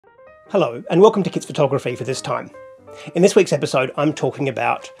Hello and welcome to Kit's Photography for this time. In this week's episode I'm talking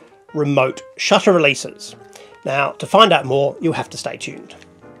about remote shutter releases. Now to find out more you'll have to stay tuned.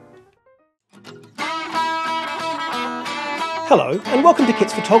 Hello and welcome to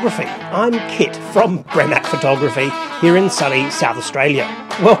Kit's Photography. I'm Kit from Bremac Photography here in sunny South Australia.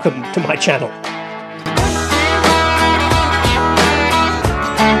 Welcome to my channel.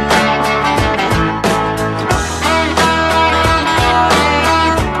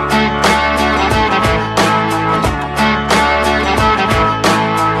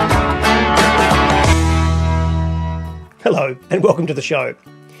 Hello and welcome to the show.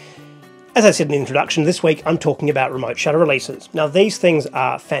 As I said in the introduction, this week I'm talking about remote shutter releases. Now these things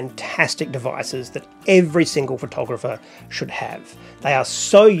are fantastic devices that every single photographer should have. They are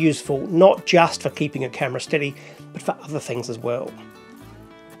so useful not just for keeping your camera steady, but for other things as well.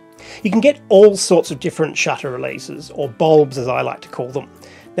 You can get all sorts of different shutter releases, or bulbs as I like to call them.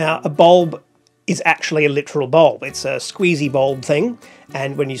 Now a bulb is actually a literal bulb. It's a squeezy bulb thing,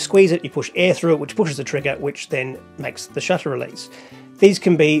 and when you squeeze it you push air through it, which pushes the trigger, which then makes the shutter release. These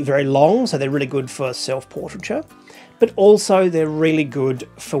can be very long, so they're really good for self-portraiture, but also they're really good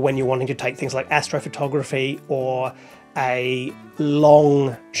for when you're wanting to take things like astrophotography or a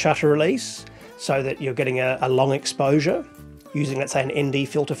long shutter release, so that you're getting a long exposure using, let's say, an ND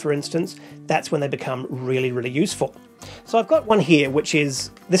filter for instance. That's when they become really, really useful. So I've got one here which is,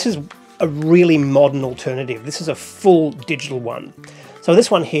 this is a really modern alternative. This is a full digital one. So this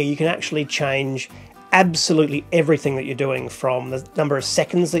one here, you can actually change absolutely everything that you're doing, from the number of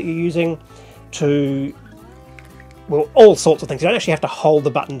seconds that you're using to, well, all sorts of things. You don't actually have to hold the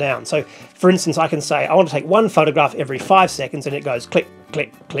button down. So for instance, I can say I want to take one photograph every 5 seconds and it goes click,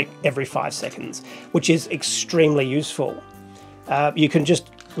 click, click every 5 seconds, which is extremely useful. You can just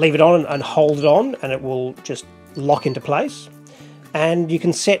leave it on and hold it on and it will just lock into place. And you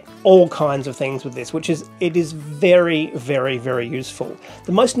can set all kinds of things with this, it is very, very, very useful.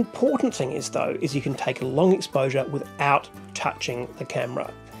 The most important thing is, though, is you can take a long exposure without touching the camera.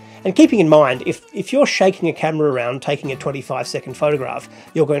 And keeping in mind, if you're shaking a camera around taking a 25-second photograph,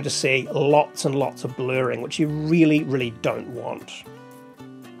 you're going to see lots and lots of blurring, which you really, really don't want.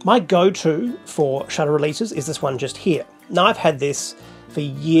 My go-to for shutter releases is this one just here. Now I've had this for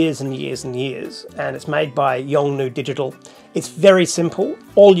years and years and years, and it's made by Yongnu Digital. It's very simple.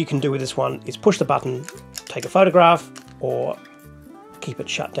 All you can do with this one is push the button, take a photograph, or keep it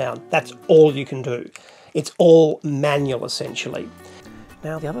shut down. That's all you can do. It's all manual essentially.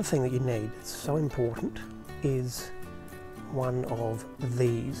 Now the other thing that you need, it's so important, is one of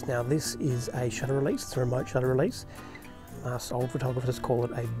these. Now this is a shutter release, it's a remote shutter release. Us old photographers call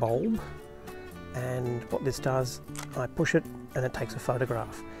it a bulb. And what this does, I push it and it takes a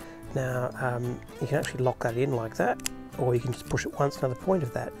photograph. Now you can actually lock that in like that, or you can just push it once. Another point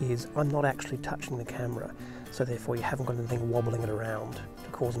of that is I'm not actually touching the camera, so therefore you haven't got anything wobbling it around to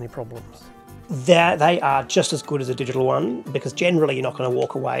cause any problems. They are just as good as a digital one, because generally you're not going to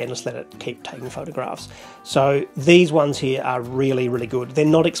walk away and just let it keep taking photographs. So these ones here are really, really good. They're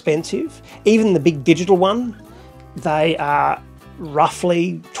not expensive. Even the big digital one, they are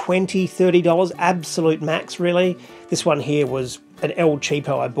roughly $20, $30, absolute max really. This one here was an El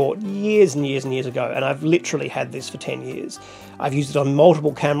Cheapo I bought years and years and years ago, and I've literally had this for 10 years. I've used it on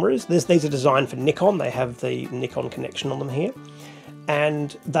multiple cameras. These are designed for Nikon. They have the Nikon connection on them here,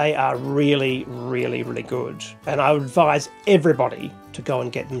 and they are really, really, really good. And I would advise everybody to go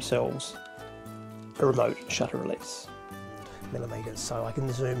and get themselves a remote shutter release. Millimeters, so I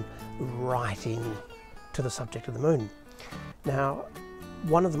can zoom right in to the subject of the moon. Now,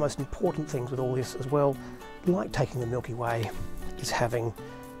 one of the most important things with all this as well, like taking the Milky Way, is having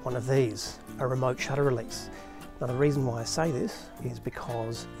one of these, a remote shutter release. Now the reason why I say this is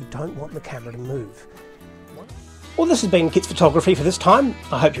because you don't want the camera to move. Well, this has been Kit's Photography for this time.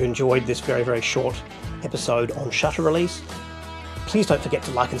 I hope you enjoyed this very, very short episode on shutter release. Please don't forget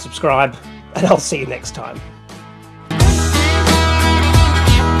to like and subscribe, and I'll see you next time.